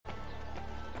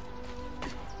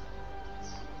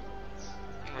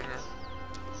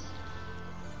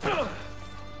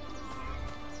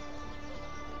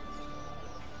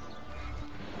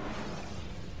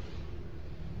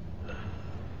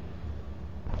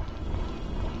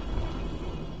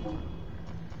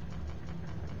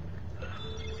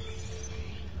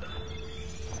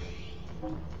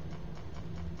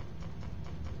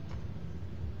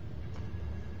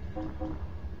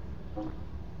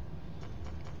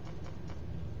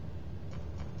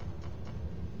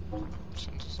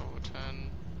Since it's level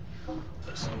 10.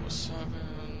 This level 7.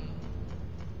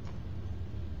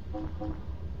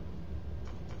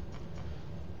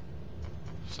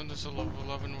 Send this to level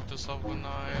 11 with this level 9.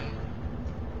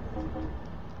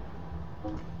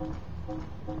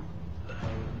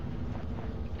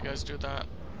 You guys do that.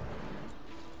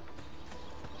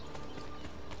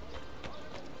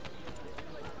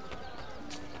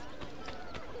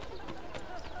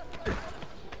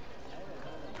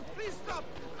 Please stop!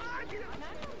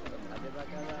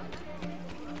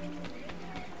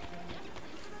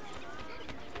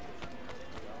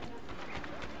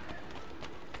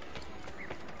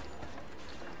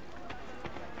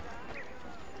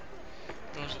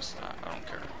 What's just that? I don't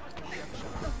care.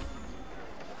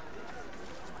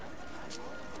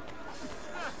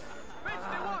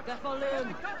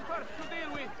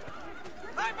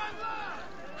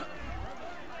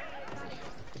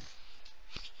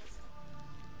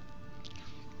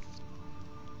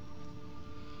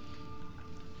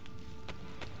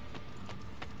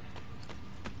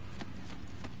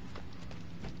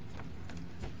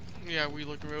 Yeah, we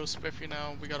look real spiffy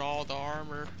now. We got all the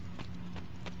armor.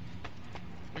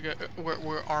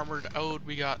 We're armored out.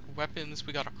 We got weapons.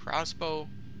 We got a crossbow.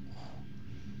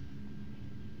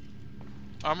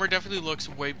 Armor definitely looks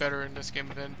way better in this game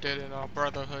than it did in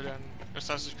Brotherhood and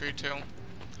Assassin's Creed 2.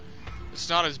 It's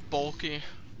not as bulky.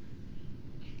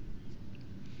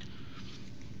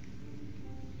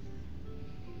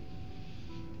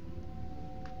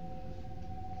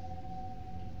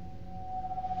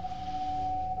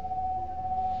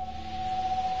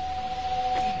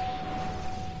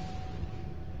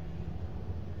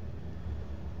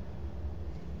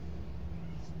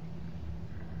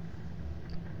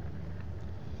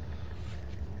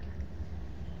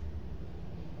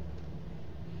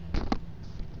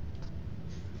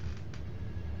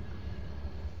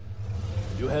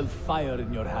 You held fire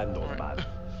in your hand, old man.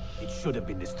 It should have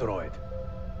been destroyed.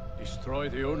 Destroy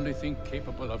the only thing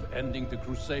capable of ending the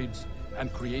Crusades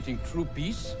and creating true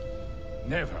peace?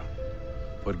 Never.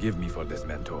 Forgive me for this,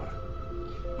 Mentor.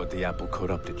 But the apple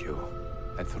corrupted you,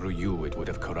 and through you it would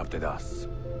have corrupted us.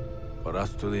 For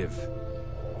us to live,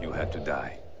 you had to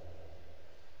die.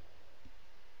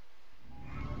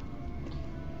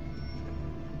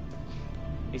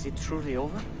 Is it truly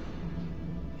over?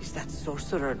 Is that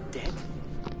sorcerer dead?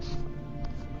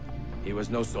 He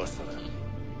was no sorcerer.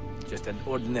 Just an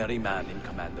ordinary man in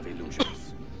command of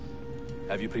illusions.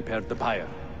 Have you prepared the pyre?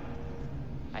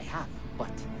 I have,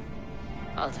 but...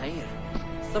 Altair,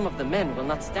 some of the men will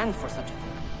not stand for such a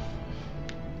thing.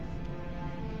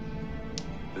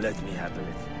 Let me handle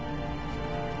it.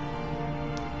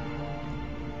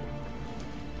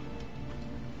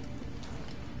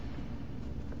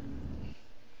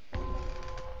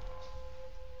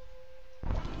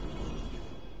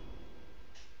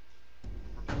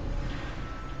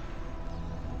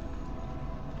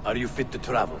 Are you fit to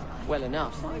travel? Well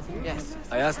enough, yes.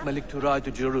 I asked Malik to ride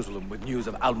to Jerusalem with news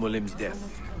of Al-Mulim's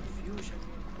death.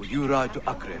 Will you ride to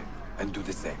Acre and do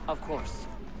the same? Of course.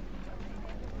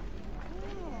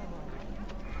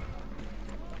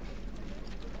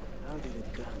 How did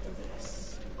it come to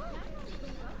this?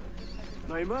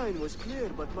 My mind was clear,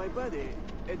 but my body,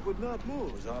 it would not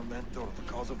move. Was our mentor the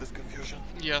cause of this confusion?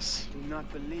 Yes. Do not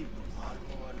believe this.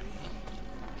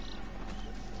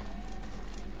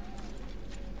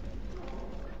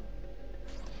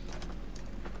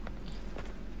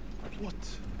 What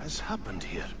has happened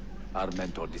here? Our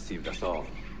mentor deceived us all.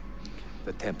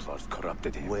 The Templars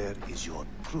corrupted him. Where is your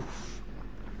proof?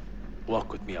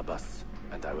 Walk with me, Abbas,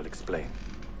 and I will explain.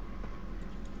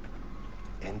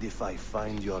 And if I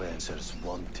find your answers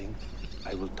wanting?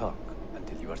 I will talk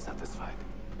until you are satisfied.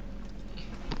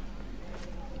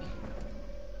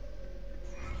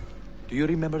 Do you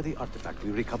remember the artifact we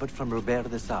recovered from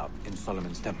Robert the Sab in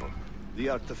Solomon's temple? The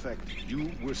artifact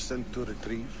you were sent to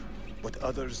retrieve, but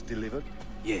others delivered?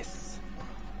 Yes.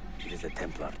 It is a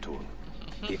Templar tool.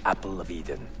 The Apple of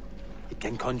Eden. It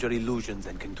can conjure illusions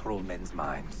and control men's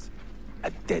minds. A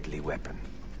deadly weapon.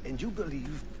 And you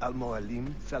believe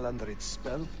Al-Mualim fell under its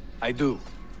spell? I do.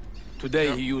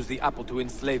 Today he used the apple to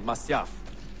enslave Masyaf.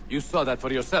 You saw that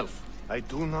for yourself. I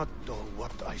do not know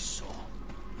what I saw.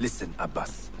 Listen,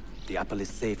 Abbas. The apple is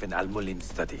safe in Al-Mulim's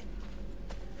study.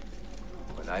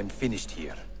 When I'm finished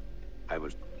here, I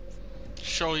will...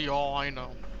 Show you all I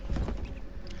know.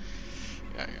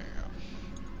 Yeah.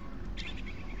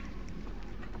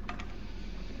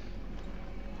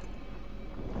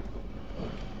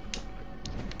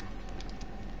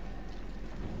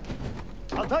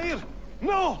 Altair!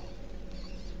 No!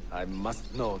 I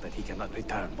must know that he cannot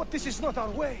return. But this is not our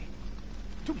way.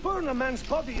 To burn a man's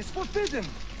body is forbidden.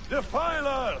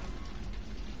 Defiler!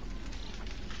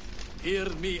 Hear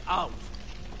me out.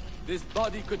 This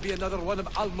body could be another one of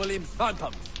Al-Mulim's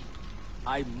phantoms.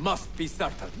 I must be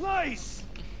certain. Lies!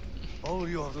 All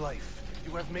your life,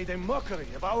 you have made a mockery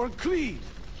of our creed.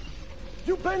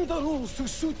 You bend the rules to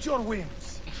suit your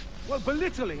whims, while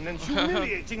belittling and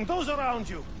humiliating those around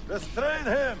you. Restrain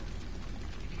him!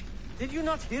 Did you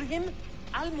not hear him?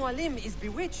 Al-Mualim is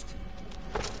bewitched.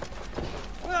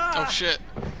 Oh shit.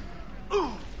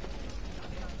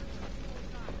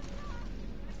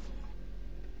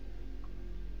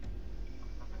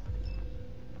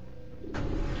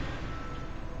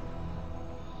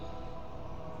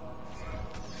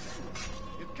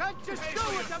 You can't just do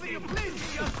whatever you please!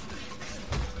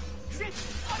 Sit!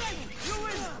 You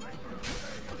win!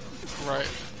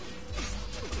 Right.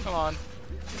 Come on.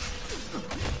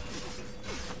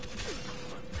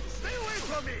 Stay away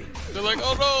from me! They're like,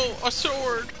 oh no, a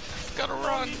sword! Gotta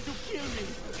run. To kill me.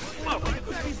 We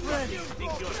could be friends. You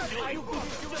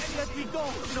could let me go.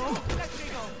 No, let me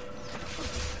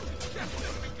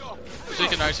go. So you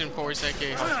can ice and poise that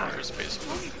gay health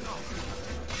basically.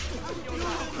 You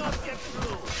will not get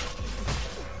through.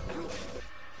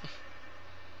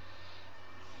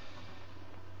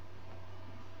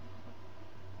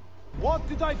 What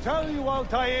did I tell you,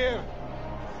 Altair?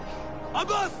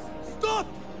 Abbas! Stop!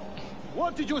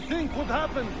 What did you think would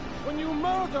happen when you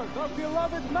murdered our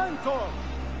beloved mentor?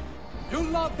 You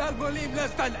loved Al-Mulim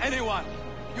less than anyone!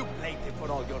 You blamed him for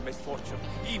all your misfortune,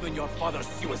 even your father's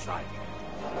suicide.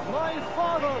 My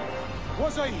father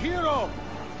was a hero!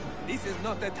 This is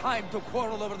not the time to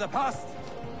quarrel over the past.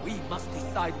 We must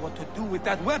decide what to do with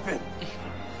that weapon.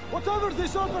 Whatever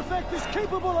this artifact is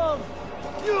capable of,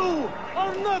 you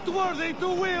are not worthy to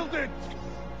wield it!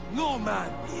 No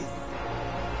man is.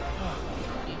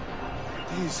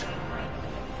 It is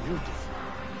beautiful,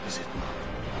 is it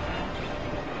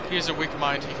not? He has a weak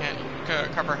mind, he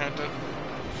can't comprehend it.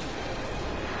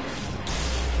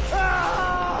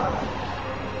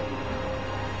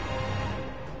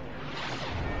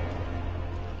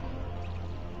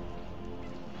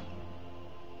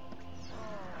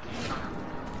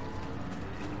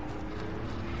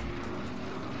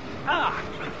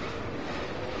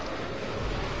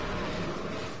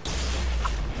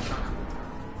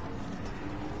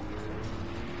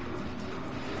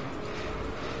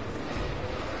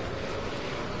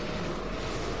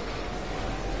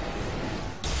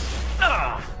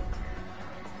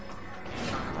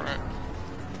 Right.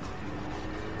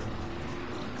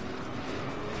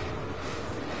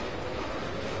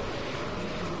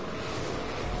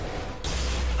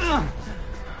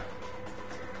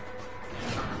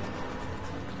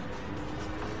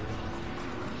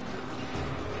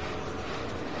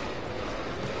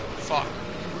 Fuck.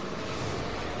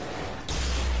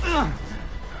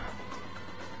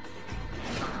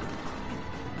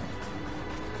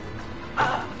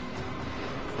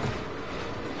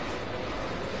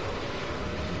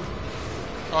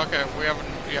 Okay, we haven't.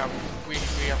 Yeah, we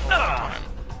have a lot of time.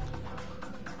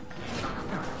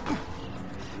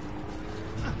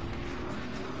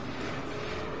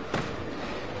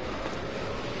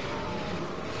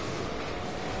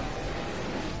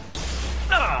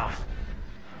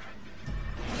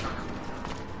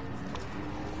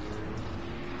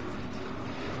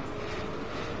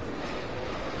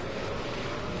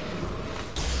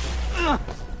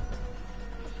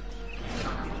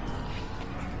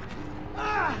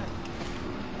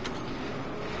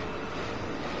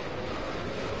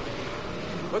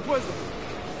 What was it?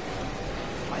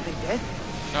 Are they dead?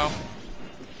 No.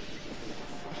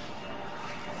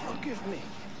 Forgive me.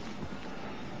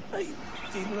 I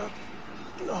did not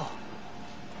know.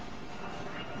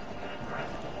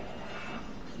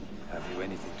 Have you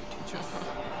anything to teach us?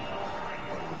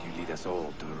 Or would you lead us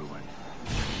all to ruin?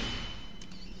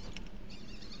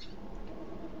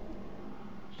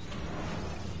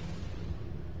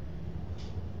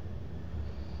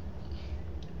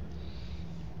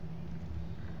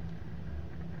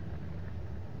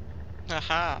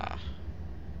 Aha.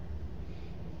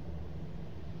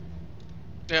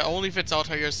 Yeah, only if it's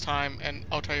Altair's time and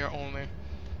Altair only.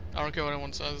 I don't care what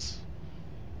anyone says.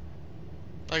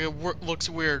 Like, it looks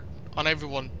weird on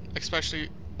everyone, especially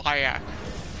Bayek.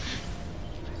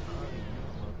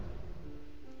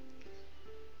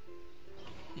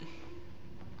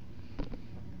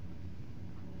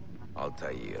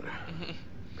 Altair.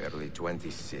 Barely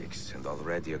 26 and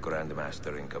already a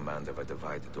Grandmaster in command of a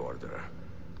divided order.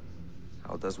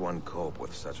 How does one cope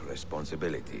with such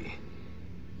responsibility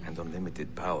and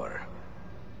unlimited power?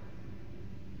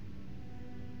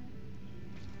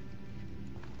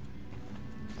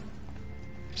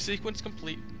 Sequence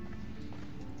complete.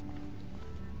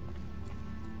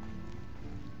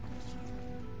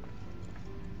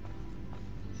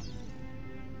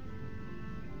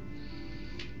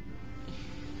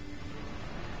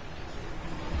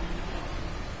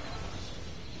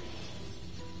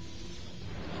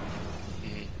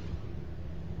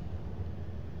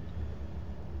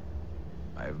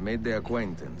 I've made the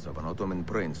acquaintance of an Ottoman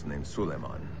prince named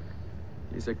Suleiman.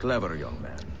 He's a clever young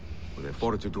man, with a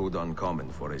fortitude uncommon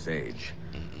for his age.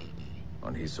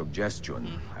 On his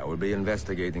suggestion, I will be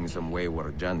investigating some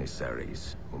wayward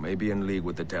Janissaries, who may be in league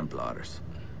with the Templars.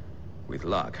 With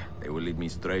luck, they will lead me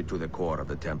straight to the core of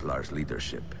the Templars'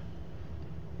 leadership.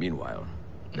 Meanwhile,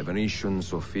 the Venetian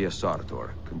Sophia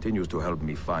Sartor continues to help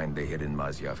me find the hidden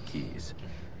Masyaf keys.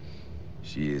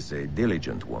 She is a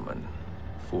diligent woman,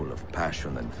 full of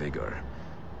passion and vigor,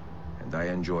 and I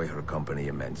enjoy her company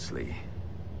immensely.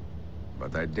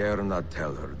 But I dare not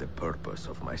tell her the purpose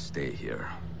of my stay here,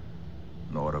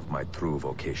 nor of my true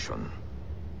vocation.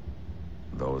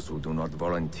 Those who do not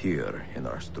volunteer in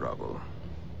our struggle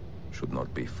should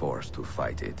not be forced to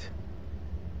fight it.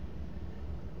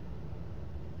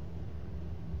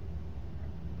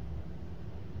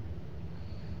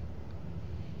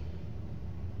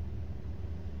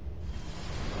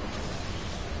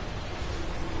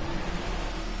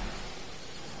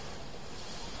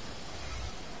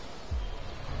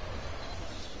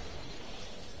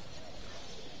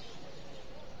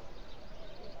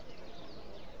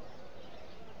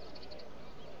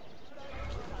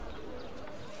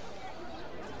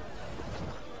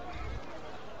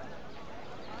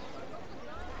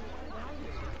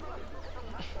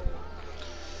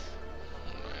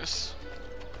 Nice.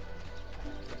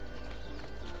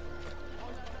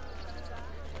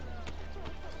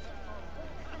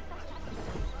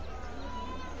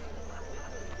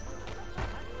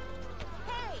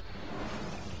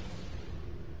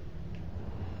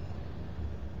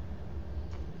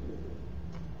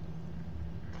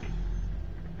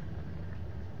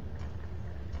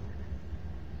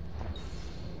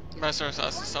 Master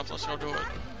assassin stuff, let's go do it.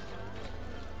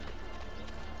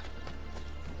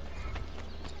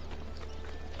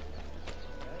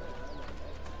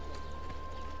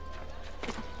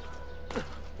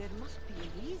 There must be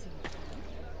a reason.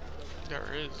 There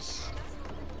is.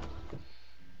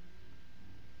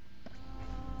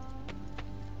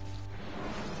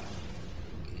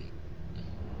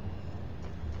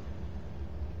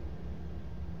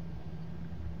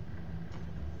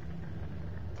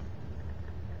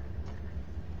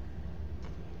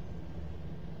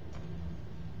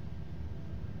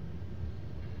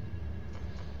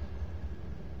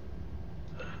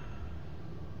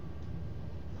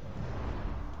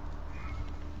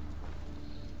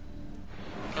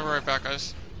 I'll be right back,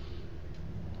 guys.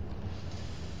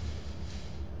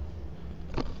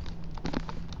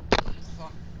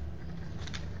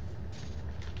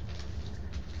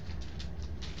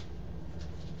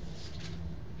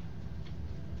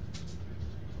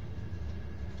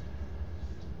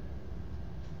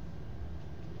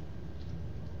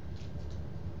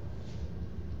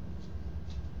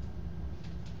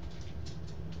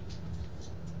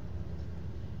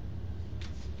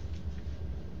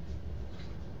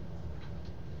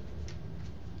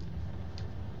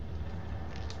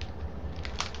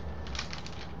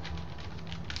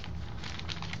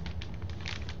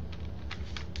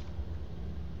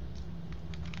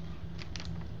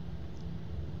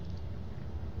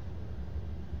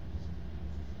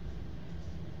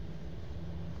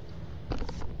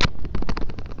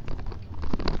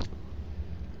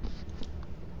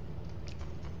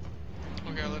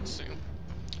 Okay, let's see.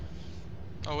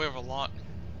 Oh, we have a lot.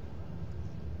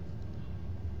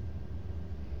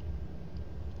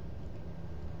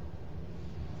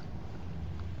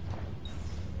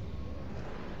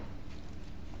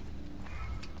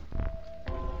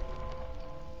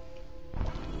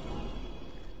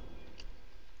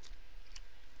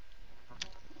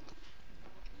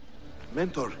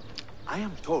 Mentor, I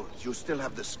am told you still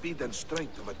have the speed and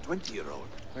strength of a 20-year-old.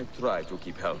 I try to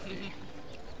keep healthy.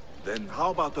 Then how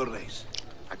about a race?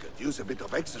 I could use a bit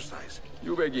of exercise.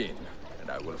 You begin, and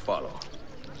I will follow.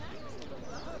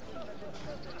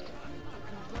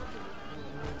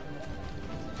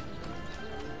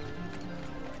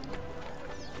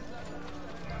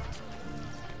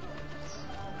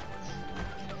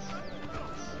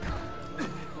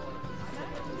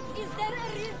 Is there a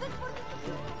reason for this?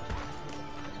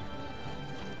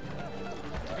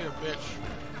 You're a bitch.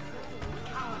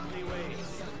 Cowardly ways.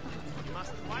 You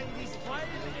must find these vile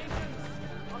agents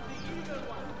of the evil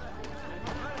one.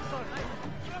 Sorry,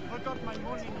 I forgot my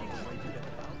morning meeting.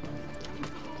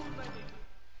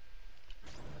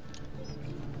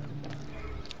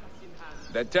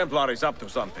 That Templar is up to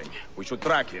something. We should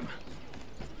track him.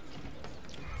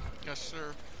 Yes,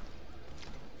 sir.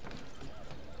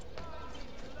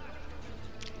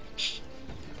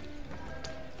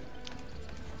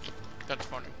 That's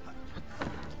funny.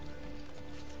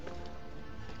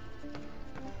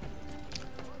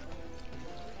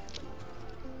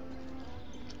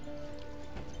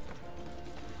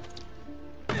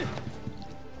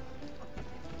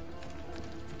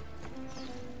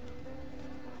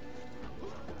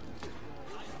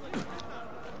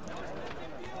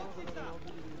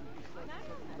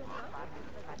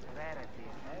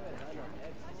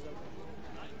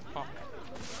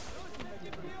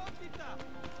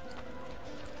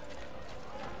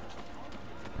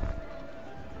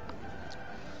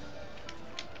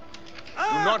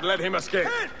 not let him escape.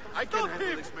 I can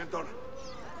handle this, Mentor.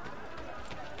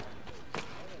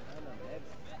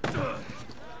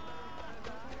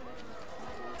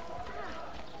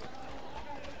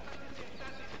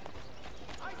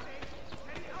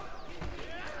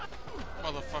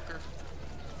 Motherfucker.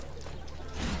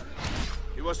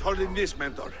 He was holding this,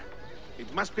 Mentor.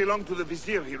 It must belong to the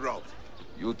Vizier he robbed.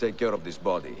 You take care of this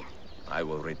body. I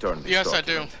will return this Yes,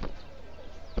 document. I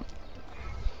do.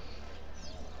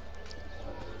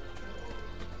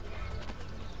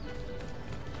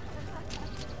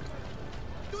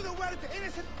 Do the word to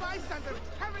innocent bystanders.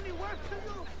 Have any words to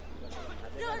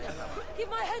you? Run! Keep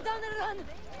my head down and run!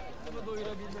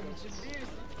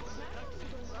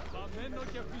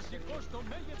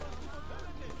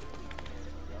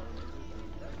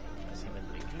 Has he been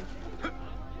drinking?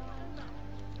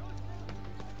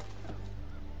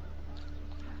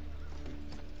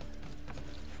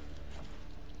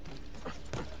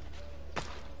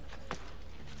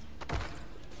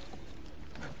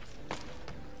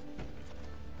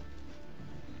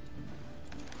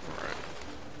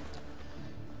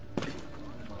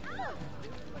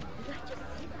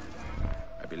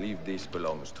 I believe this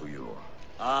belongs to you.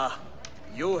 Ah,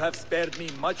 you have spared me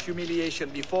much humiliation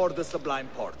before the Sublime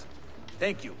Port.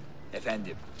 Thank you,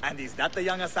 Effendim. And is that the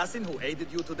young assassin who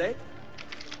aided you today?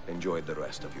 Enjoy the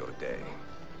rest of your day.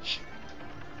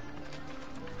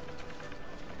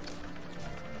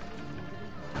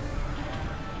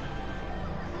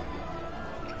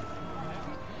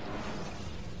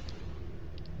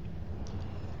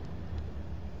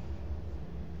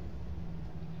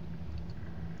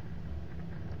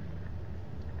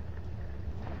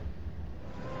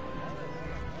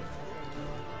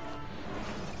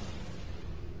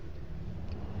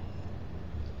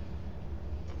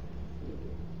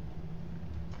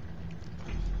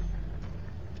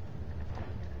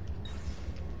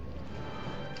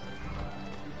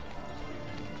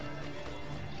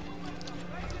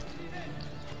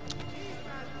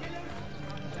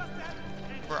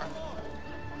 Bruh.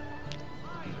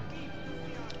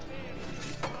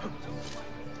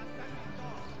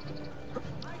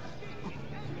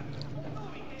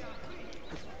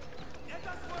 Let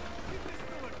us work with the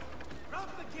steward. Rob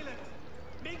the killers.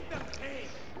 Make them pay.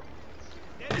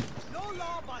 There is no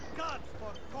law but God's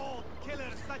for cold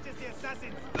killers such as the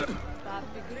assassins.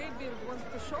 Papi Greybeard wants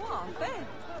to show off, eh?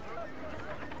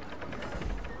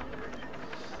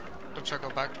 Let's go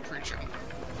back to preaching.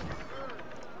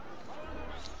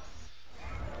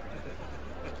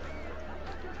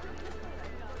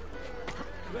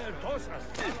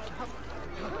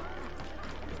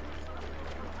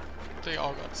 They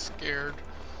all got scared.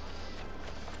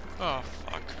 Oh,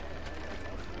 fuck.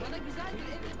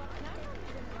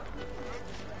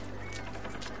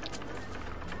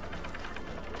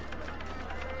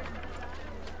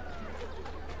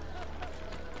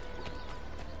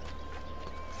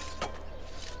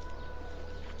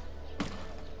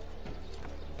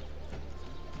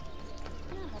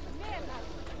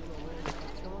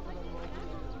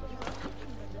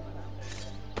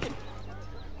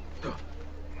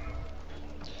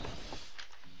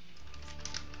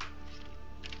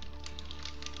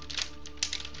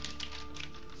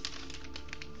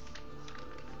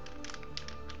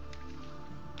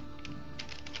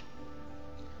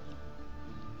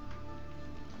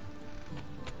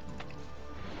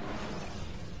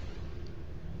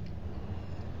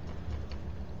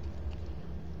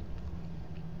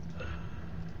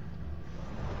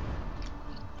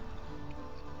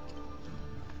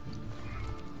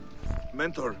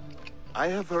 Mentor, I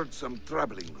have heard some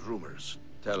troubling rumors.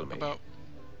 Tell me. About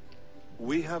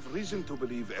We have reason to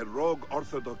believe a rogue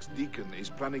Orthodox deacon is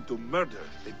planning to murder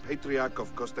the Patriarch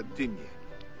of Constantine.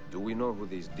 Do we know who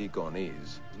this deacon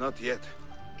is? Not yet.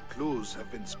 Clues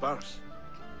have been sparse.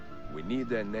 We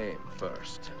need a name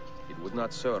first. It would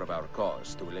not serve our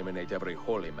cause to eliminate every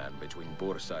holy man between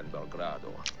Bursa and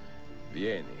Belgrado.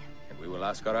 Vieni, and we will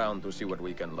ask around to see what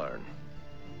we can learn.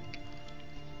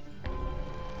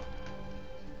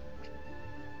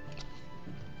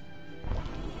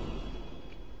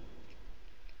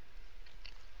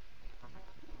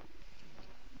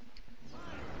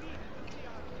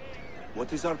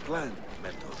 What is our plan,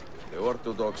 Mentor? The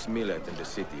Orthodox millet in the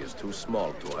city is too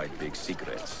small to hide big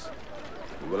secrets.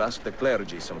 We will ask the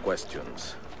clergy some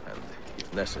questions, and,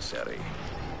 if necessary,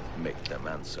 make them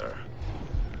answer.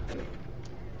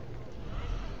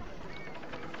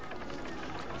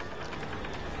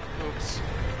 oops.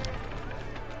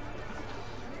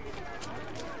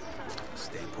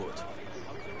 Stay put.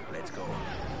 Let's go.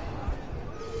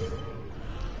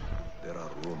 There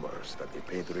are rumors that the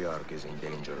Patriarch is in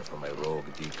danger from a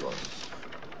rogue deacon.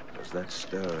 Does that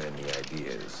stir any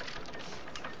ideas?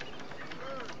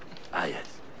 Ah, yes.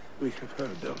 We have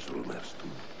heard those rumors, too.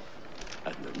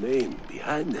 And the name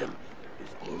behind them is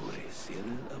always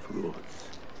Cyril of Rhodes.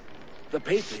 The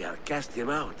Patriarch cast him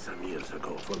out some years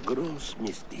ago for gross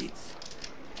misdeeds.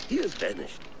 He has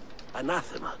vanished.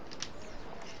 Anathema.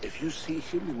 If you see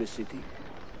him in the city,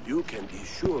 you can be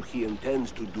sure he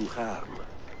intends to do harm.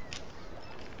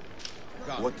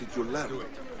 What did you learn?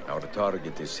 Our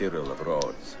target is Cyril of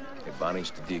Rhodes, a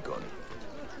banished deacon.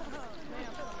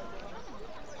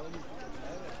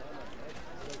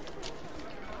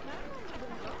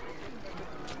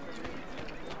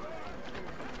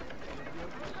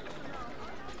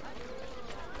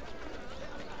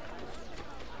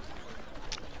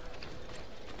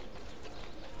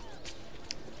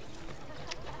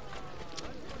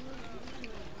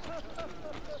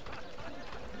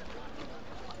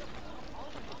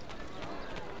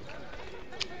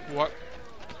 What?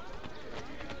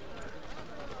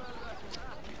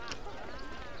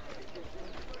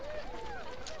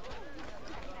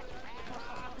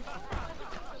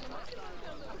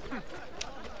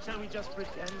 Shall we just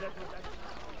pretend that was that?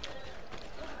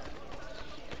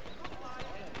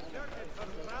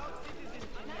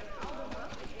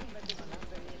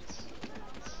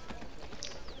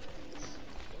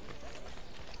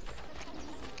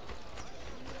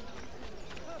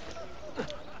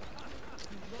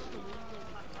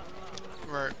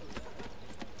 Right.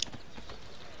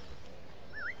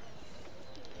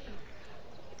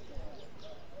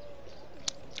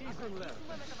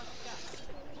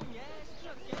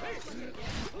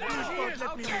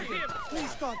 Let me leave.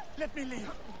 Please, God, let me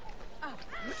leave. I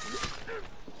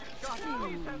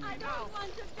don't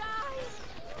want to die.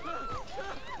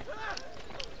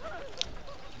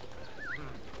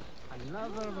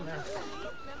 Another mess.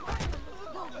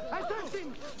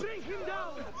 Assassin, bring him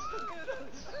down.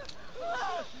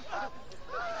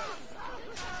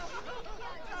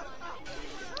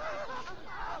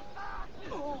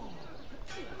 Oh,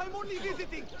 I'm only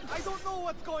visiting. I don't know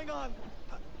what's going on.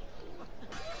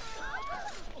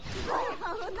 I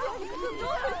have nothing to do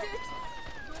with it.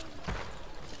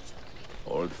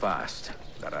 Hold fast.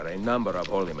 There are a number of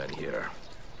holy men here.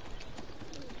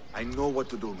 I know what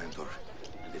to do, Mentor.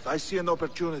 And if I see an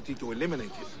opportunity to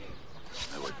eliminate him,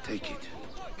 I will take it.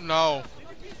 No.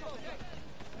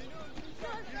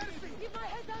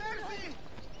 Mercy!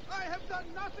 I have done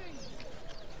nothing.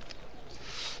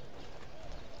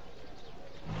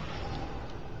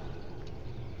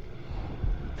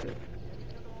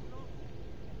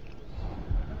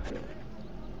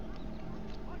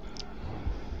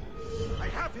 I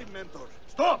have him, Mentor.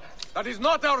 Stop! That is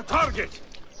not our target!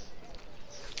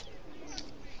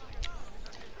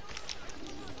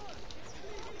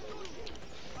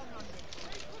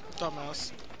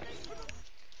 Dumbass.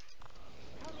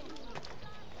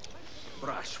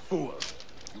 Brash fool.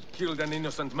 You killed an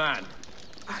innocent man.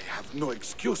 I have no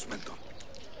excuse, Mentor.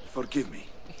 Forgive me.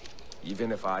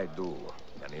 Even if I do,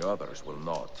 many others will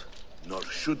not. Nor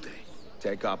should they.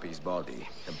 Take up his body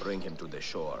and bring him to the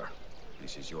shore.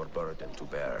 This is your burden to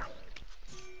bear.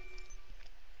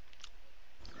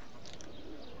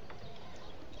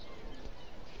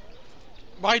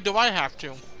 Why do I have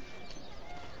to?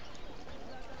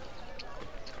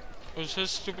 It was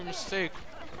his stupid mistake.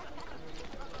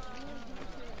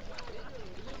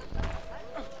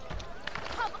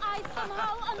 Have I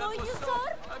somehow annoyed you,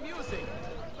 sir? Amusing.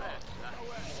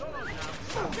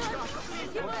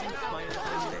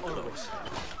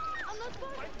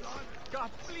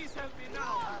 God, please help me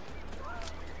now.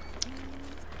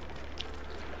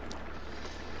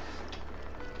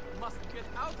 Must get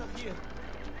out of here.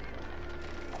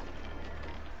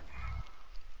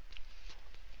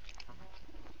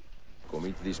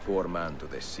 Commit this poor man to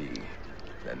the sea,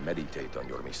 then meditate on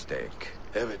your mistake.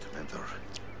 Have it, Mentor.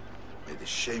 May the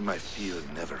shame I feel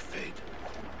never fade.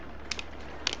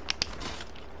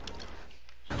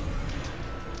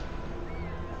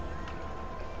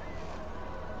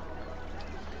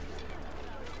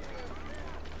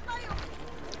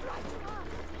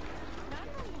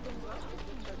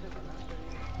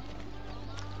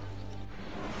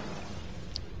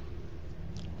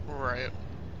 Right.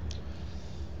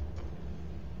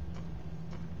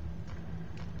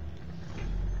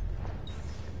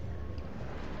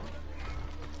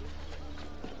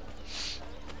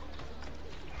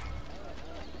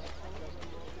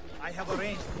 I have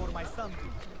arranged for my son to.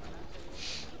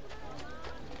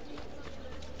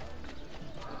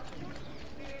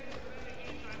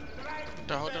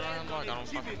 The hell did I unlock? I don't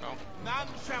fucking know. None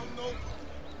shall know.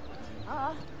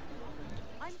 I'm...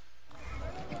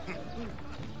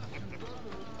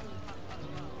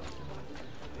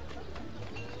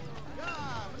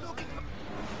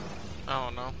 I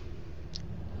don't know.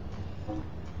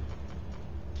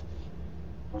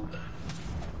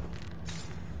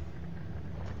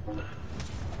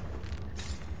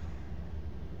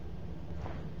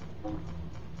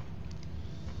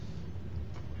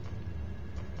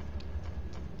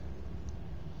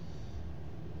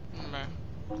 Meh.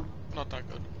 Not that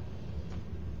good.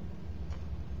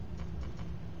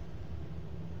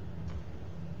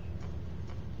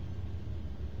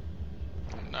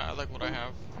 Nah, I like what I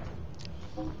have.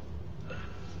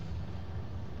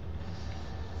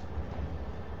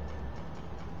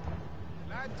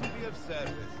 Glad to be of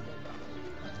service.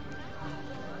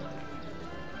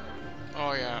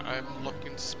 Oh yeah, I'm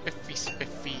looking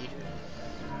spiffy.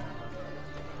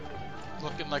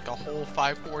 Looking like a whole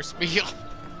 5-course meal.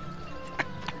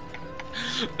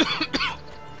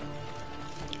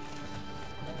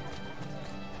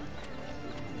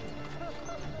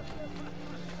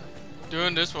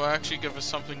 Doing this will actually give us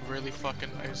something really fucking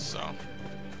nice, so.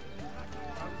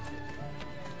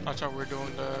 That's how we're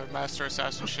doing the Master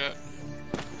Assassin shit.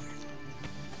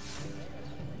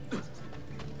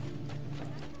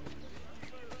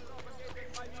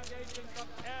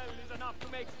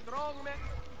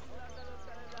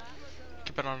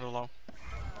 Keep it on the low.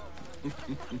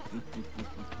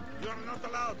 You're not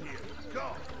allowed here.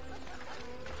 Go.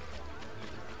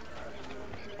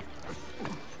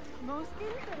 No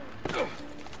skincare.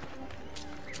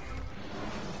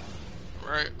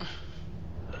 Right.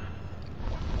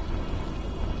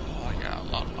 Oh yeah, a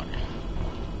lot of money.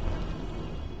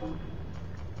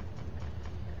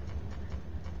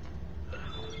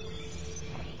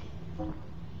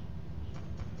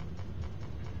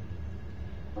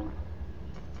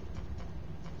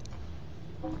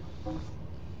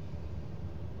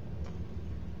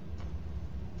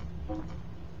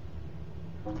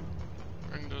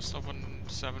 Bring this level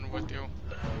 7 with you.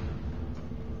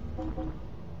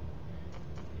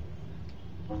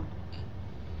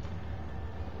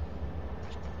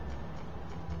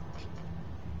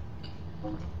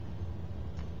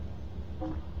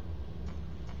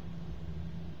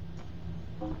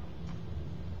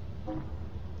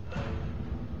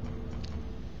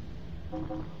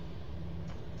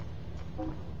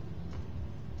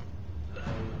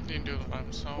 He can do that by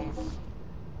himself.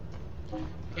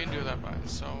 He can do that by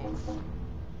himself.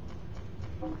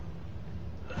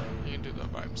 He can do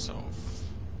that by himself.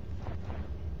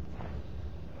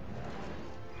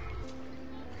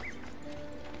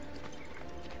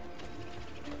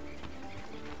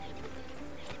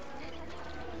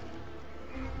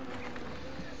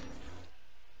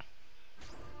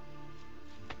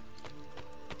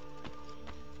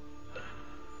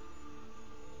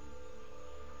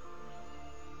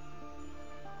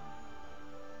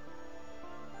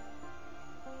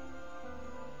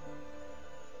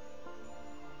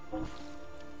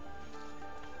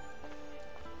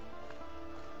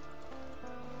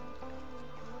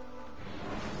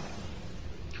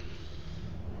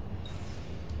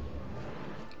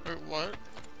 Wait, what?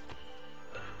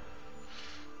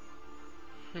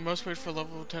 We must wait for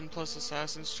level 10 plus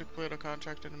assassins to complete a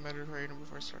contract in the Mediterranean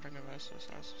before starting a Master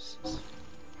Assassins.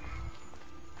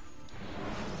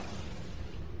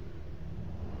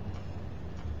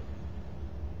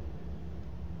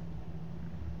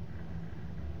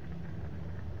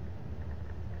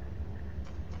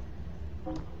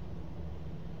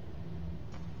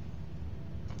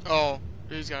 Oh,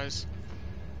 these guys.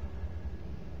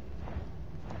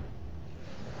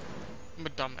 I'm a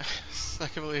dumbass. I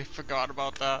completely forgot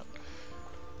about that.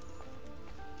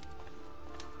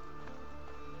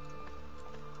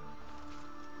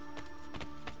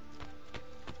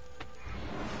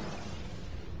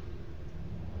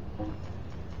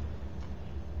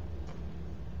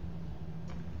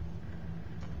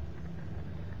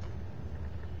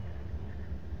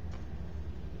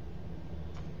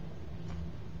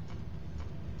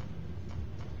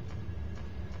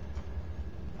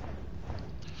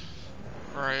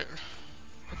 Right.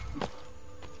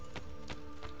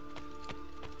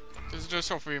 This is just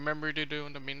what we remember to do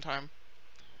in the meantime.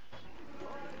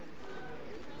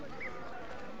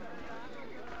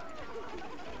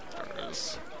 There it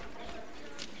is.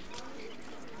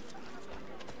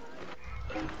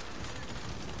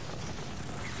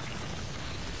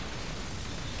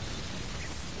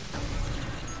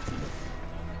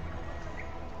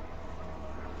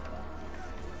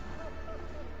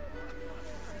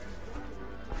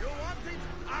 You want it?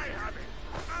 I have it.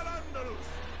 Al-Andalus.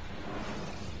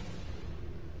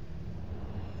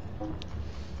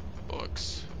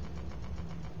 Books.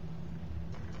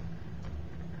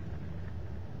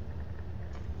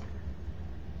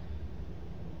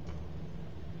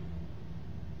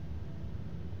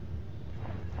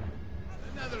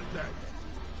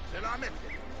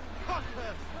 Fuck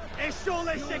her! Eşşoğlu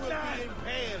You will eşekler! be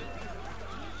impaled!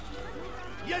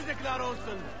 Yazıklar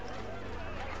olsun!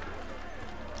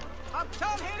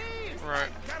 Aptal herif!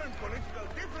 Right. Current political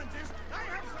differences, I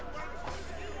have someone...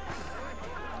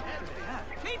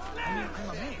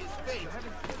 His fate.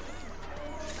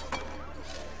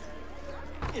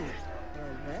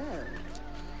 Well,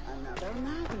 another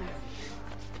madman.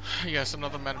 Yes,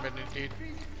 another madman indeed.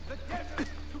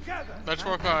 Together! Let's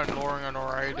work on lowering our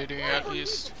notoriety at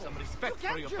least. Some respect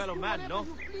for your fellow man, no?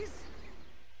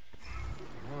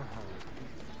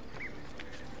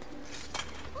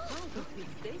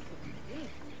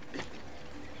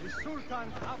 The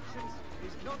Sultan's absence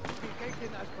is not to be taken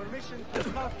as permission to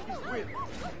start his will.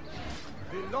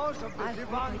 The laws of the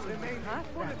Divan remain in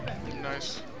full effect.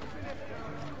 Nice.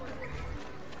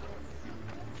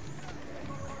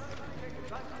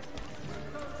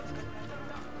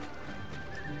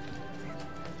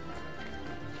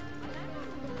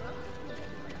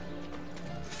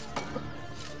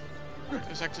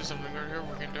 There's actually something right here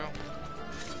we can do.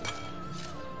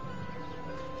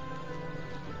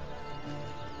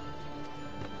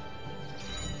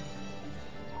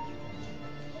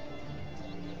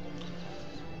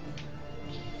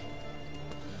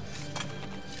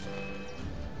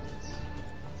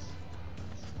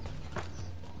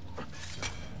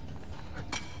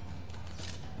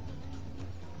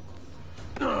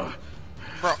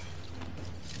 Bro.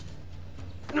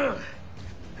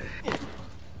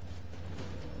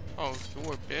 Oh,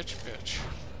 you a bitch.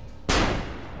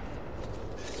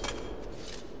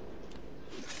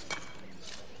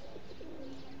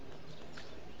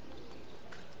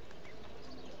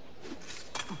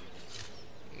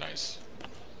 Nice.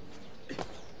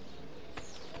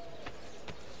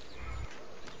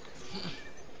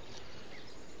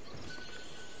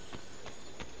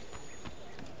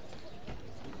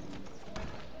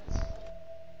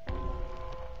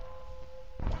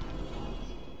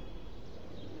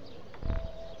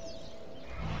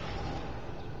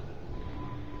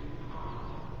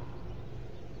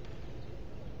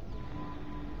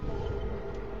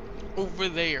 Over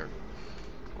there.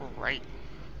 Right.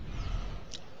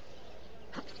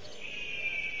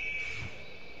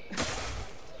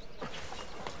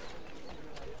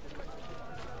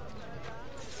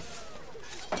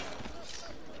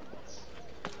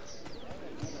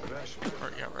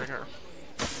 Right, yeah, right here.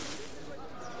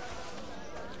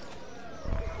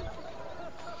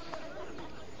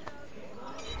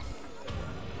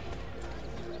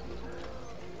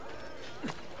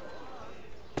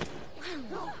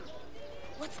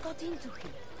 What's got into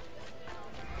him?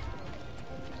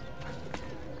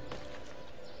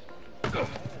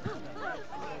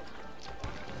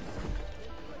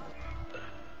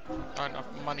 Not enough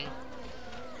money.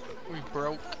 We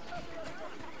broke.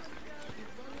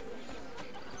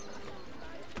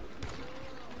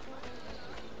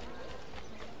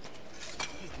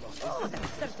 Oh,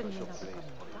 that's certainly not a good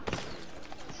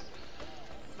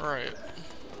Right.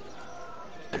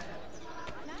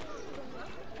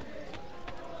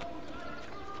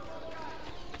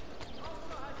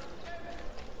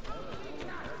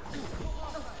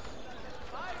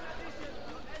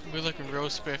 We're looking real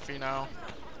spiffy now.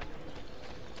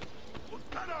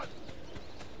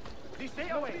 Stay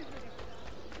away!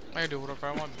 I can do whatever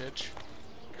I want, bitch.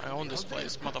 I own this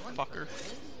place, motherfucker.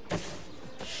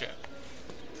 Shit.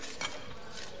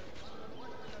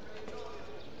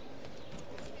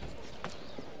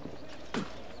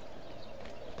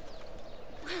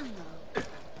 Well, now,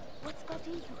 what's got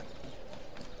into him?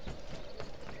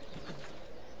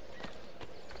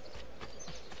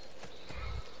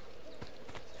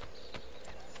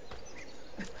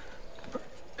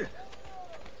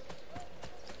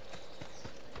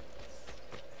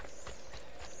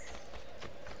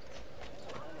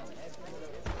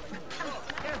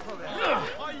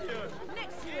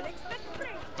 Next you will expect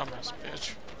prey. Dumbass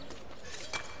bitch.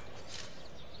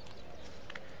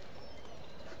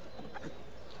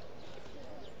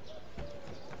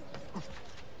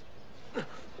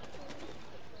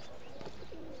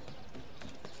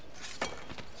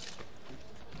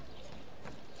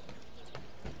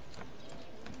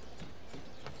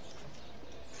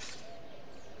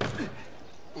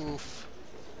 Oof.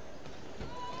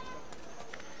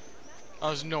 I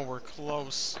was nowhere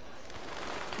close.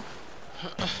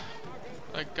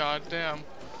 Like goddamn.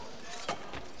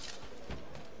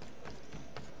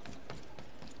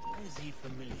 Is he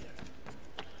familiar?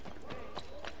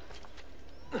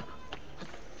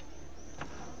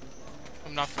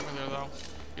 I'm not familiar though.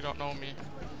 You don't know me.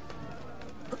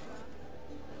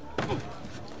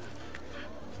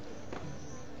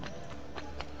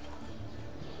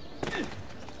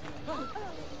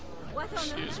 What on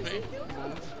Excuse earth me. is he doing?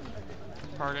 Move.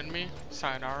 Pardon me.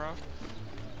 Sayonara.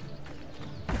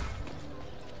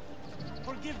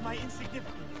 Forgive my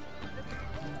insignificance.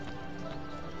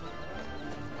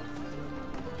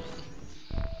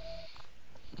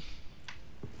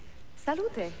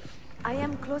 Salute. I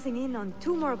am closing in on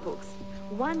 2 more books.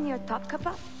 One near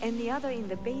Topkappa and the other in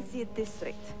the Bayzid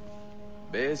district.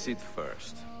 Base it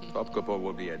first. Topkapo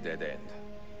will be a dead end.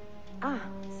 Ah,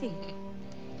 see.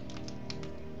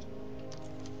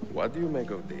 What do you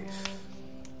make of this?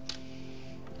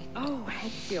 Oh,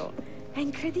 Ezio.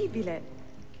 Incredibile.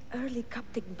 Early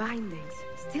Coptic bindings,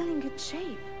 still in good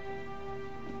shape.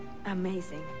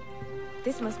 Amazing.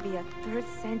 This must be a 3rd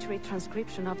century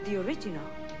transcription of the original.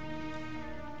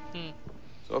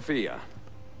 Sophia,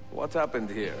 what happened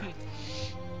here?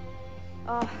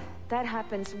 Oh, that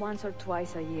happens once or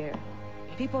twice a year.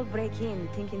 People break in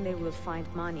thinking they will find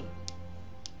money.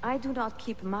 I do not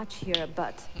keep much here,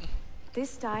 but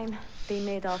this time they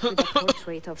made off with a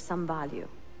portrait of some value.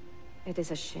 It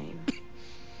is a shame.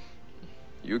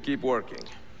 You keep working.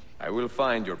 I will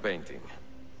find your painting.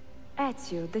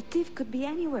 Ezio, the thief could be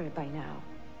anywhere by now.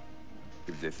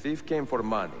 If the thief came for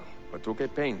money, or took a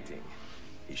painting,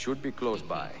 he should be close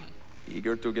by,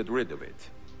 eager to get rid of it.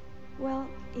 Well,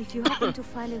 if you happen to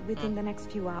find it within the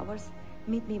next few hours,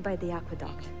 meet me by the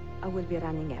aqueduct. I will be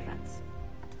running errands.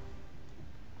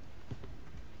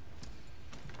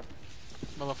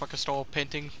 Motherfucker stole a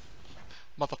painting.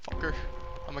 Motherfucker.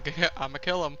 I'ma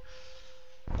kill him.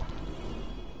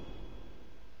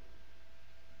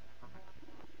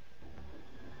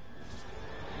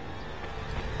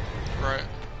 Right.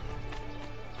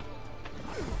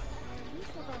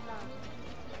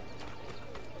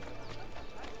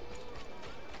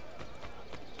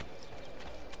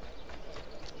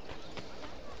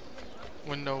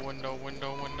 Window.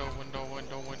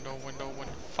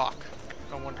 Fuck.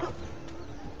 No window.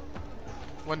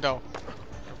 Window.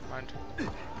 Never mind. Did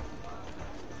I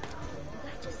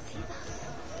just see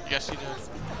that? Yes, you did.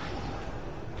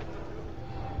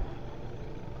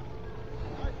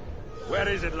 Where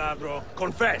is it, Ladro?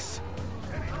 Confess!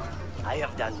 I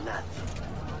have done nothing.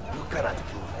 You cannot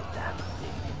prove a damn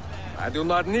thing. I do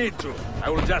not need to. I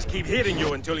will just keep hitting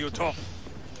you until you talk.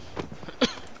 I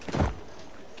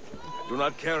do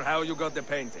not care how you got the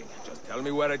painting. Just tell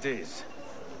me where it is.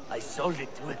 I sold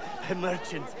it to a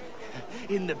merchant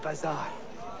in the bazaar.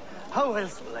 How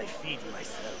else will I feed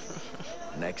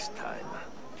myself? Next time,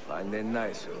 find a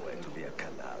nicer way to be a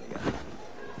canalla.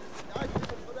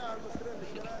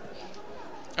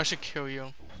 I should kill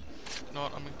you. No,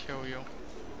 I'm gonna kill you.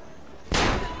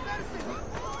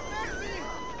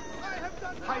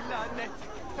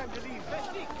 Time to leave.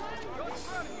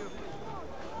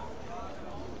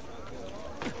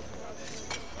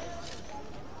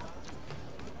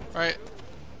 Right.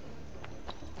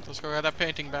 Let's go get that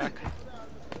painting back.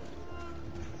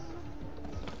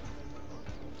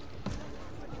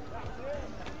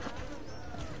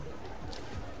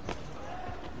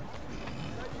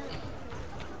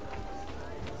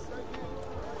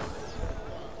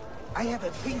 I have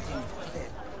a painting for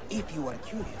sale, if you are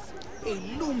curious. A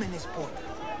luminous portrait.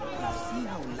 You see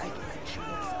how light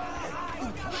shines, how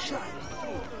beauty shines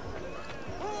through.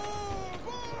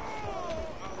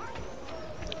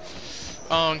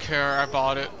 I don't care, I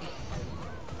bought it.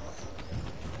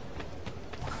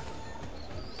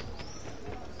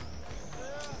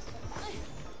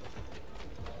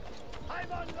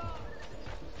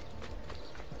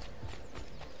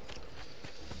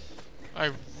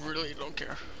 I really don't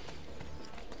care.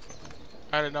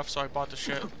 I had enough, so I bought the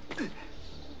shit.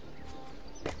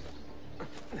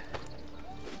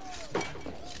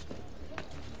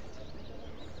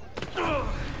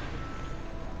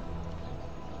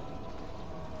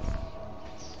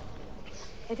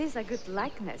 It is a good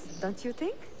likeness, don't you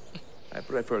think? I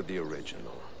prefer the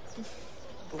original.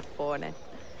 Buffone.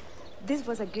 This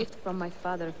was a gift from my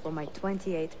father for my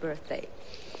 28th birthday.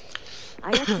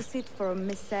 I had to sit for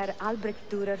Messer Albrecht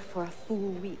Dürer for a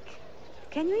full week.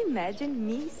 Can you imagine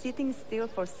me sitting still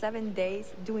for 7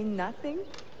 days doing nothing?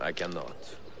 I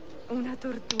cannot. Una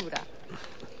tortura.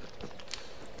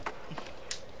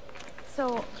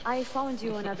 So, I found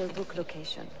you another book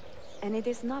location. And it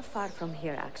is not far from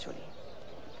here, actually.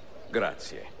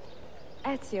 Grazie.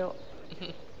 Ezio,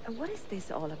 what is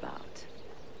this all about?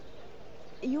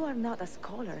 You are not a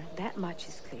scholar, that much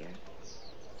is clear.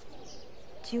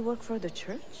 Do you work for the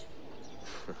church?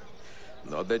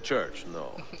 Not the church,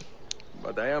 no.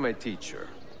 But I am a teacher,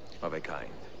 of a kind.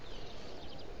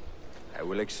 I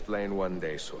will explain one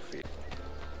day, Sophie.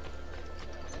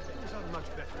 Things are much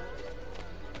better.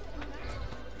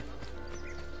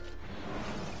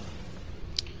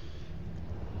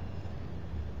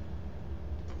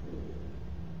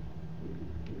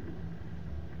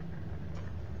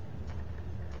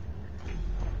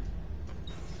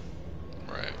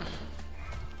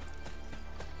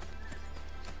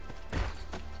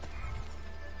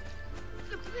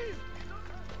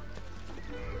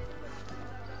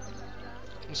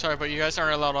 I'm sorry, but you guys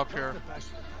aren't allowed up here.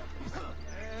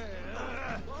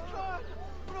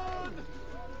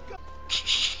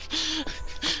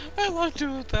 I love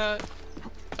doing that.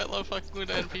 I love fucking with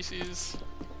NPCs.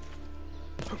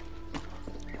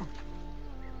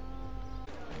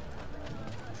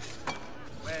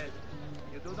 Well,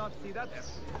 you do not see that there.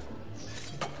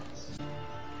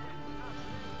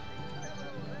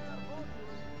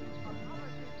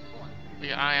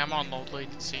 Yeah, I am on low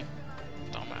latency,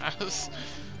 dumbass.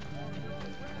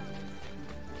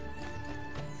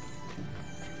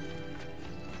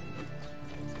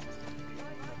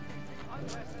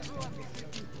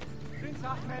 Prince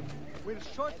Ahmed will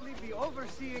shortly be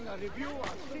overseeing a review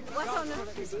of city What on guard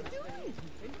earth is he doing?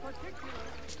 in particular,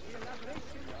 the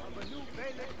elaboration of a new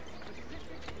bailiff.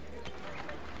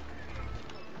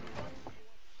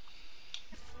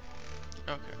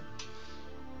 Okay.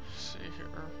 Let's see here.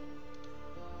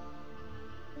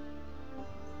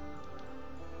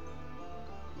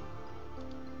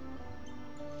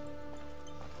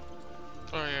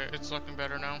 Oh yeah, it's looking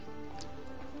better now.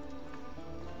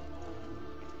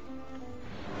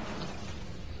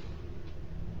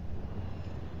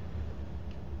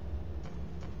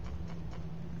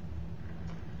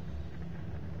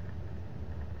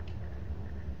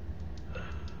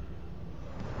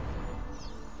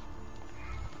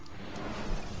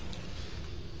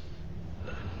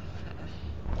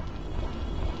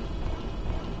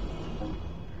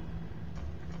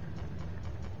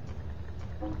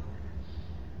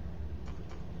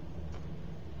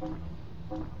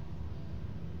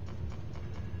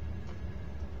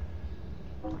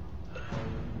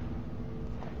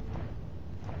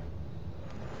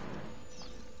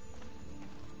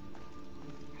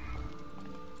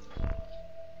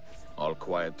 All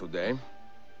quiet today?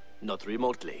 Not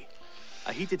remotely.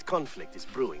 A heated conflict is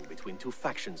brewing between two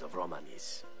factions of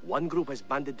Romanis. One group has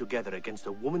banded together against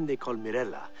a woman they call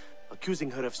Mirella,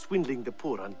 accusing her of swindling the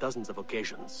poor on dozens of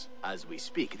occasions. As we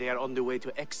speak, they are on the way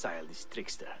to exile this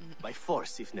trickster, by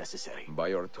force if necessary. By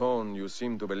your tone, you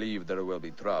seem to believe there will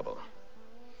be trouble.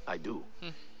 I do.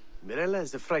 Mirella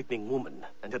is a frightening woman,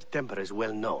 and her temper is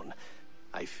well known.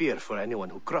 I fear for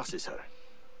anyone who crosses her.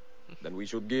 Then we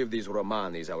should give these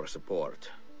Romanis our support.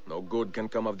 No good can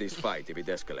come of this fight if it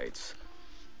escalates.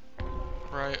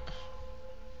 Right.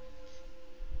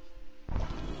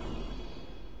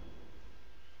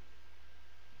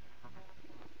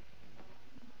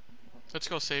 Let's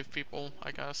go save people,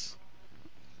 I guess.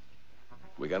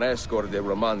 We can escort the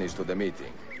Romanis to the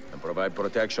meeting and provide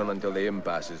protection until the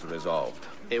impasse is resolved.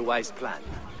 A wise plan,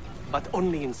 but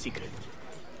only in secret.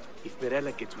 If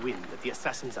Mirella gets wind that the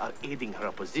assassins are aiding her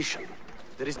opposition,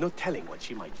 there is no telling what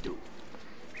she might do.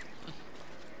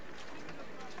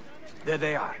 There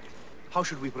they are. How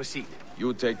should we proceed?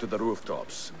 You take to the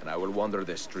rooftops, and I will wander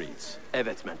the streets.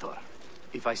 Evet, Mentor.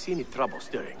 If I see any trouble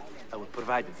stirring, I will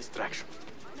provide a distraction.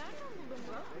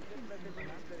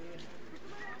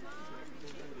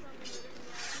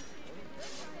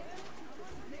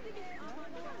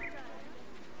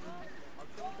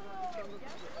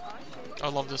 I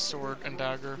love this sword and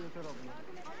dagger.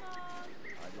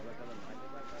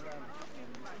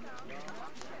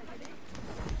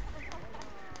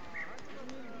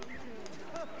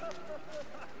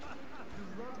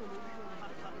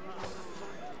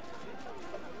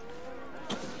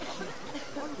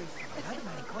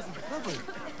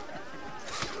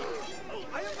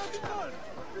 I am not involved.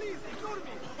 Please ignore me.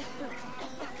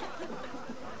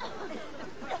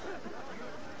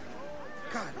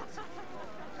 Got it.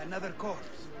 Another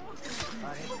corpse.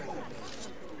 I had better be.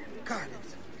 Got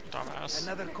it. Dumbass.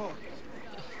 Another corpse.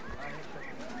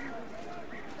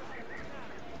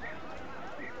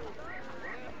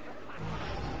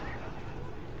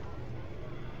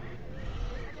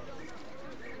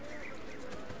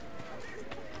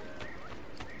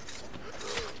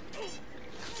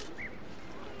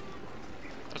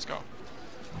 Let's go.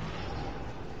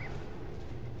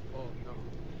 Oh no.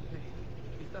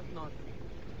 Is that not me?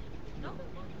 No.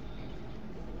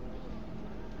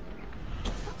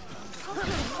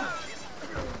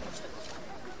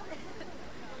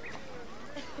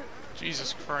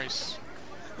 Jesus Christ.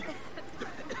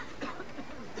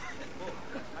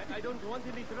 I don't want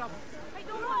any trouble. I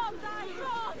don't want that.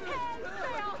 Wrong! Help!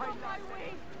 Stay out of my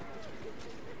way!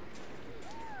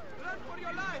 Run for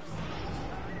your lives!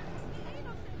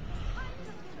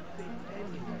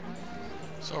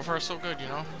 So far, so good, you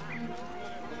know?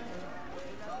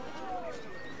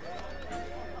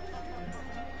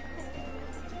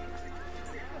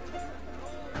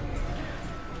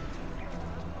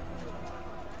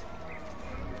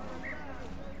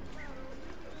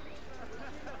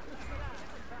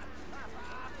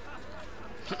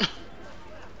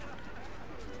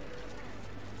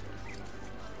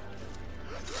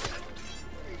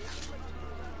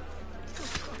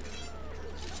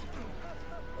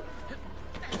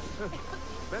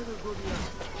 Better go the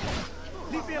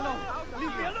other. Leave me alone!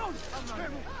 Leave me alone!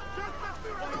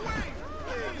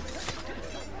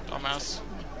 Dumbass.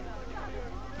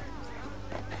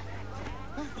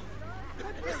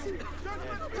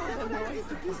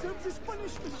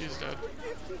 He's dead.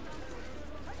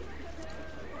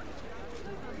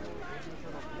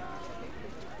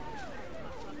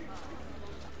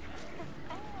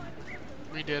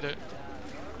 We did it.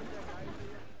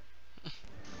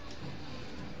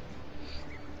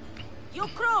 You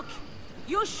crook!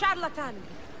 You charlatan!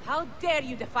 How dare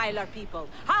you defile our people?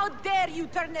 How dare you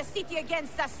turn the city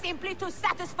against us simply to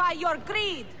satisfy your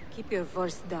greed? Keep your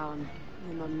voice down.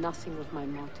 You know nothing of my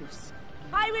motives.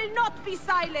 I will not be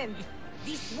silent!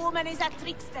 This woman is a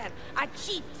trickster, a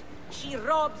cheat. She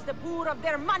robs the poor of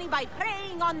their money by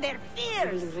preying on their You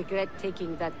fears! will regret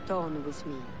taking that tone with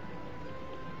me.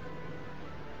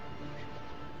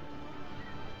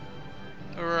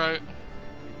 Alright.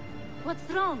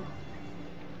 What's wrong?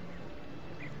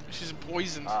 She's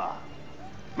poisoned.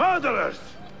 Murderers!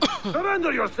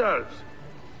 Surrender yourselves!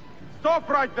 Stop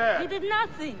right there! You did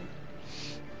nothing!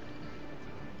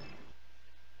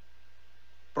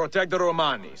 Protect the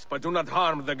Romanis, but do not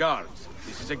harm the guards.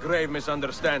 This is a grave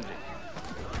misunderstanding.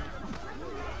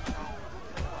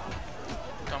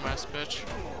 Dumbass bitch.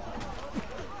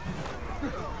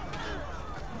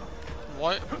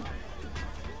 What?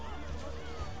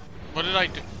 What did I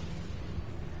do?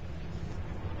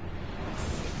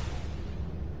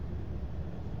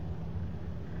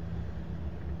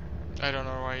 I don't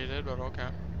know why you did, but okay.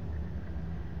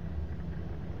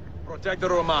 Protect the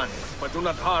Romanis, but do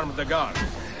not harm the guards.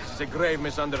 This is a grave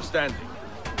misunderstanding.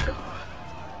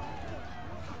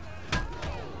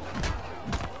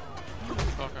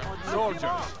 Okay. Soldiers,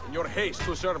 in your haste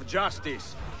to serve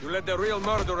justice, you let the real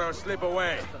murderer slip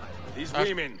away. These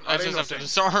women I are just have to innocent.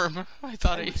 disarm. I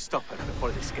thought I will stop her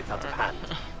before this gets out of hand.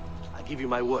 I give you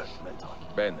my word, Mentor.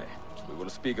 Bene, we will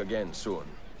speak again soon.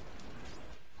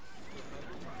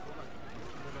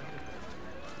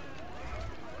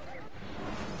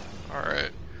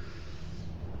 Alright.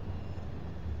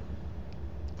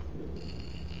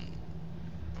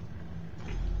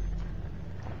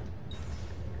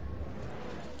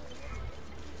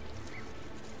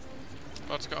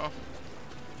 Let's go.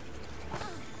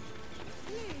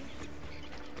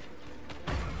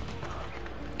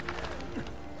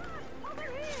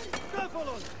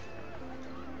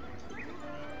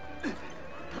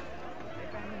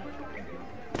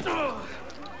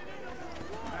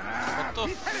 What the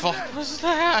fuck was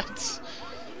that?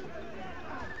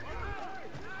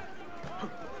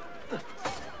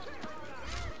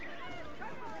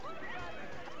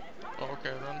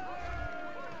 Okay then.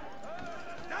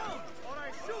 Down, or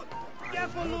I shoot!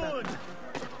 Careful, Lord!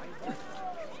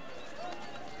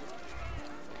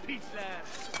 Peace, lad.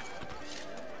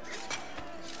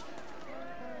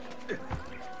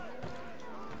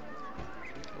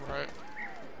 Right.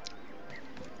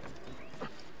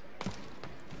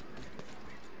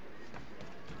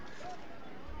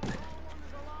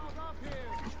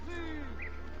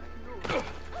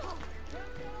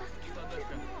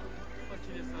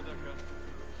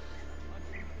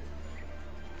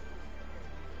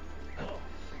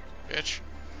 Bitch.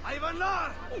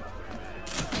 Ivanar!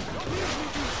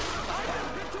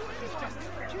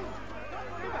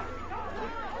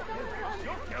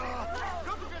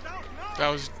 That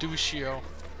was Dushio.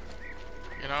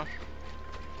 You know?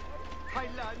 Hi,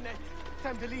 Net.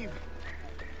 Time to leave.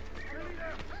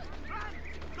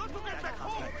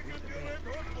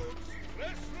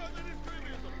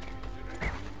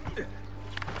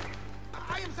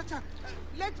 I am such a...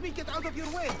 Let me get out of your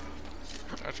way.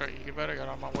 That's right, you better get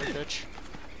on my way, bitch.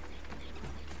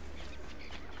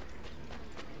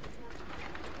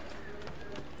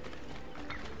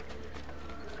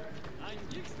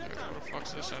 Where the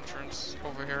fuck's this entrance?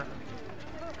 Over here.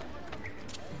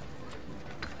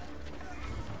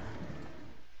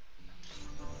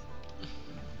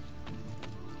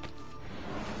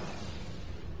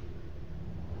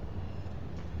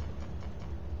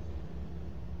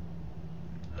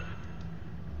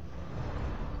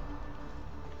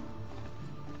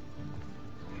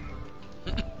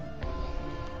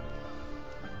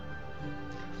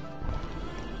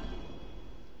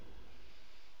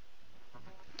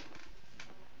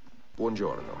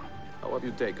 Buongiorno. How have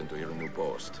you taken to your new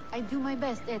post? I do my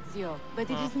best, Ezio,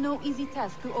 but it is no easy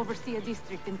task to oversee a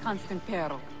district in constant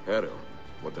peril. Peril?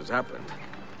 What has happened?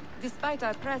 Despite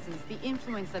our presence, the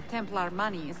influence of Templar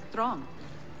money is strong.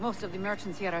 Most of the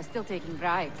merchants here are still taking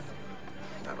bribes.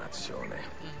 Damazione.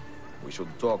 We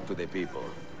should talk to the people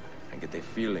and get a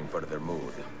feeling for their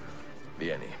mood.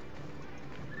 Vieni.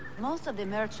 Most of the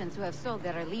merchants who have sold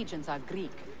their allegiance are Greek.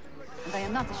 And I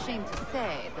am not ashamed to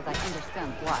say that I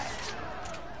understand why.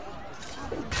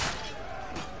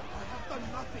 I've done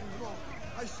nothing wrong,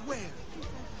 I swear.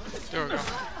 There we go.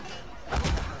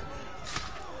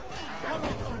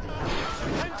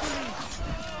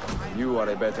 You are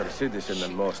a better citizen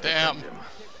than most. Damn. Of them.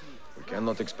 We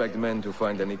cannot expect men to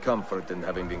find any comfort in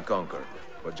having been conquered.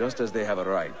 But just as they have a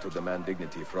right to demand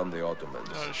dignity from the Ottomans,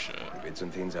 Oh shit. the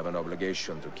Byzantines have an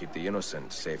obligation to keep the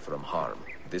innocent safe from harm.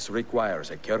 This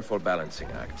requires a careful balancing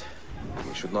act.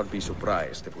 We should not be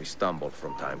surprised if we stumble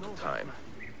from time to time.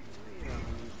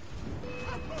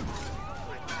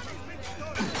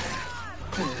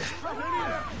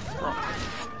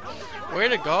 Way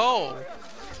to go.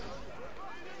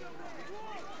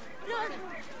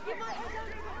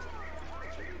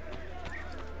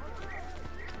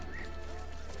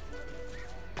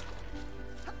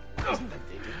 Isn't that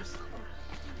dangerous?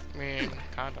 I mean,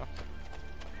 kinda.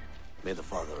 May the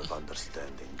Father of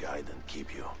Understanding guide and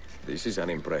keep you. This is an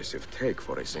impressive take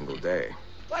for a single day.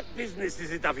 What business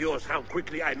is it of yours how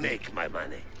quickly I make my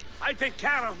money? I take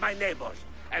care of my neighbors,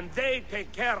 and they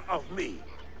take care of me.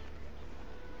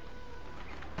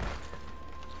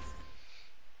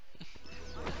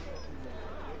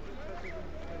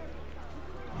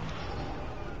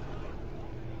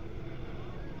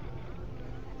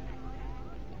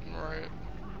 Right.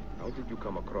 How did you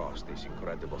come across this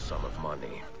incredible sum of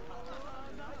money?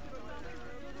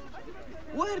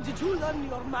 Where did you learn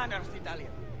your manners,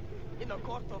 Italian? In the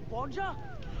court of Borgia?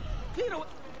 Clear away.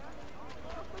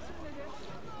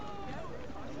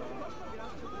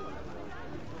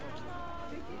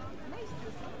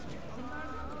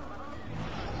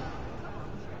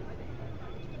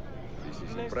 This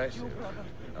is impressive.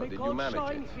 How did you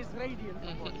manage it?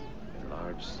 A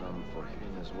large sum for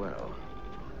him as well.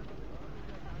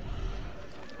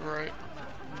 Right.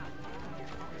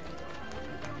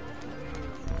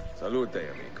 Salute,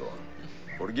 amico.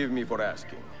 Forgive me for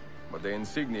asking, but the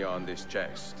insignia on this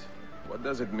chest, what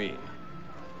does it mean?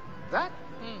 That?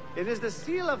 It is the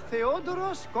seal of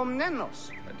Theodoros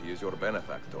Komnenos. And he is your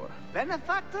benefactor.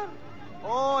 Benefactor?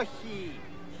 Oh, he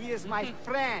is my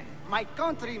friend, my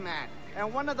countryman,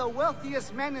 and one of the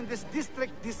wealthiest men in this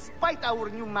district despite our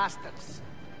new masters.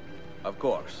 Of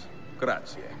course.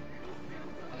 Grazie.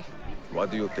 What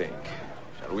do you think?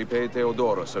 Shall we pay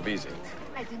Theodoros a visit?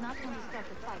 I do not want to start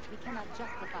a fight. We cannot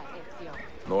justify Ezio.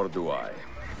 Nor do I.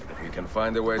 And if we can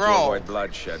find a way to Bro. avoid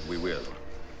bloodshed, we will.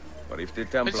 But if the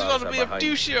Templars This is going to are be a behind...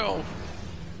 douche-o.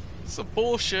 It's some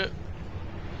bullshit.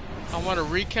 I want a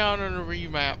recount and a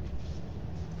remap.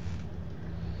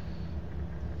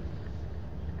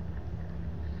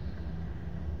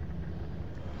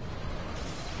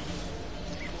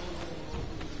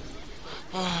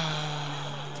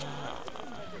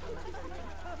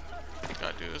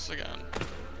 Gotta do this again.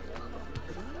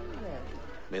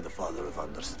 May the Father of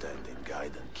Understanding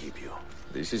guide and keep you.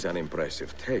 This is an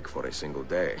impressive take for a single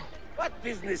day. What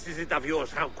business is it of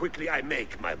yours how quickly I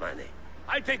make my money?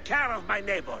 I take care of my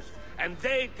neighbors, and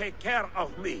they take care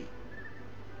of me.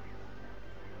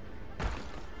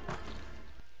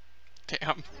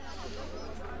 Damn.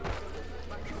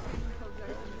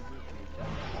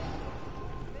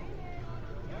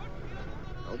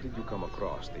 How did you come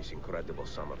across this incredible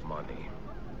sum of money?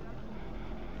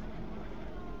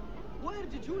 Where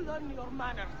did you learn your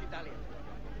manners, Italian?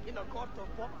 In the court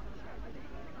of Borgia?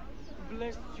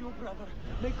 Bless you, brother.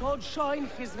 May God shine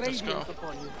his radiance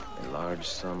upon you. A large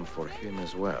sum for him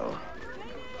as well.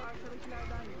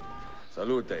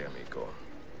 Salute, amico.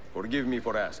 Forgive me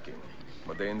for asking,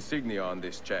 but the insignia on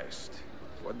this chest,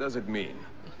 what does it mean?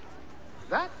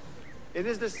 That? It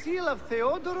is the seal of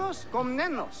Theodoros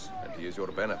Komnenos. And he is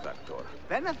your benefactor.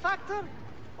 Benefactor?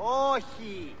 Oh,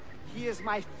 he is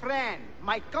my friend,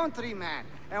 my countryman,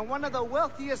 and one of the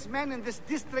wealthiest men in this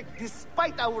district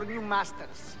despite our new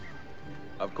masters.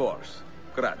 Of course.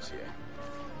 Grazie.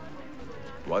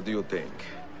 What do you think?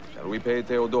 Shall we pay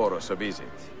Theodoros a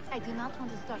visit? I do not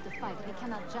want to start a fight. We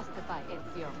cannot justify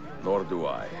Ezio. Nor do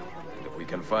I. And if we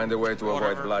can find a way to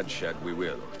avoid bloodshed, we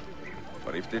will.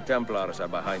 But if the Templars are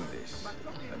behind this,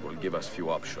 that will give us few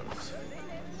options.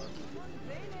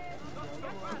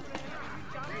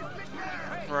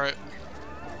 Right.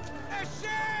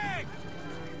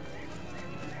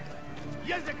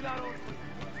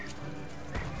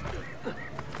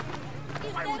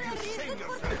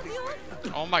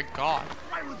 Oh my god.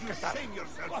 Why would you sing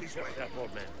yourself this way?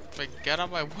 Like, get out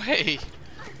of my way.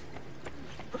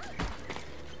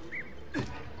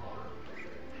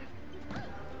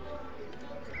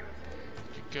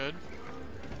 You good?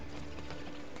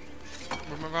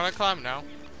 Remember how to climb now.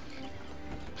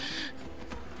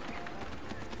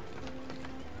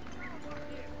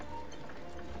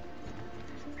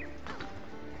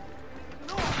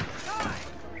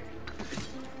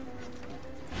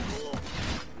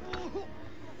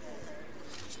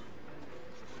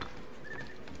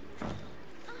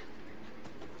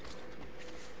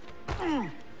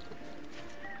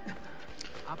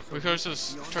 We could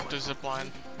just took the zip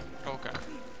line. Okay.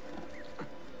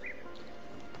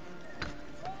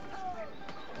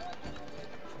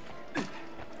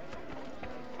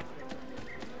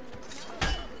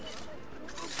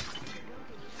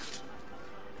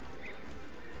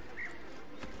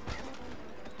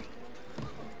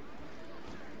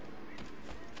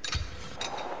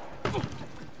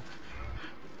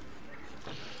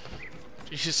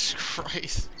 Jesus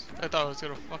Christ. I thought I was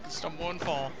gonna fucking stumble and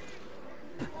fall.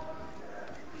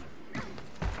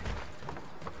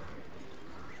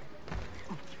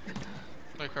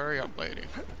 Like, hurry up, lady.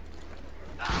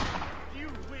 You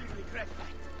will regret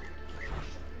that.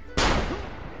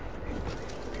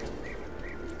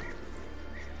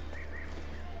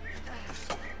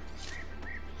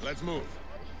 Let's move.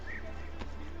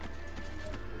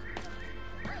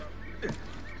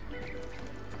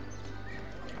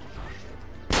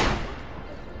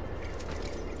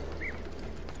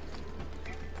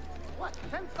 What,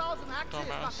 10,000 actually is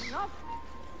not enough?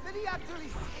 Did he actually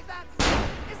say that?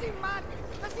 Is he mad?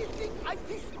 Does he think I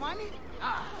piece money?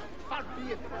 Ah, far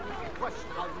be it for me to question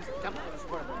how these Templars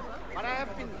work. But I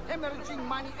have been hemorrhaging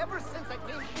money ever since I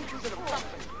came into the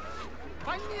Republic.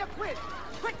 Find me a quid,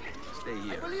 quick! Stay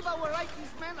here. I believe our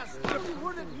righteous men are still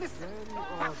worded missing.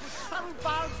 Packed with subtle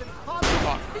barbs and causes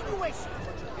insinuation.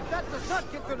 If that does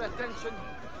not get your attention,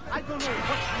 I don't know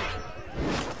what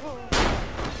will.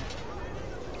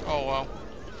 Oh well.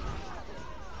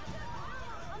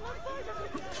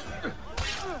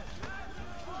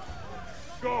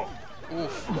 Go.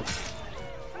 Oof.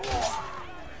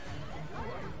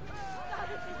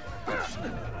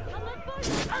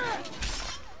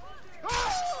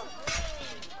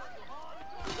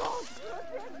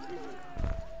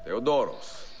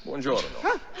 Theodoros, buongiorno.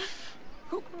 Huh?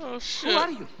 Oh shit. Who are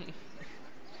you?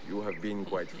 You have been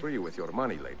quite free with your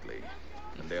money lately.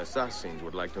 And the assassins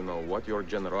would like to know what your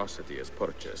generosity has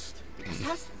purchased.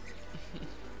 Assassins?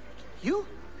 You?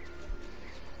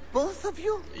 Both of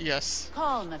you? Yes.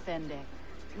 Calm, Effendi.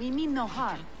 We mean no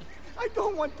harm. I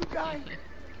don't want to die.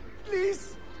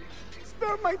 Please,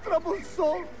 spare my troubled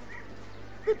soul.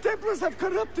 The Templars have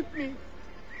corrupted me.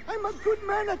 I'm a good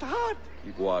man at heart.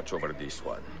 Keep watch over this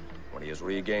one. When he has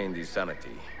regained his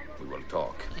sanity, we will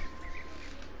talk.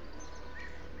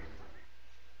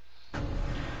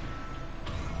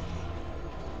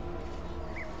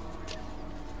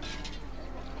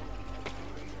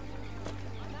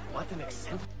 What an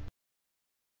eccentric...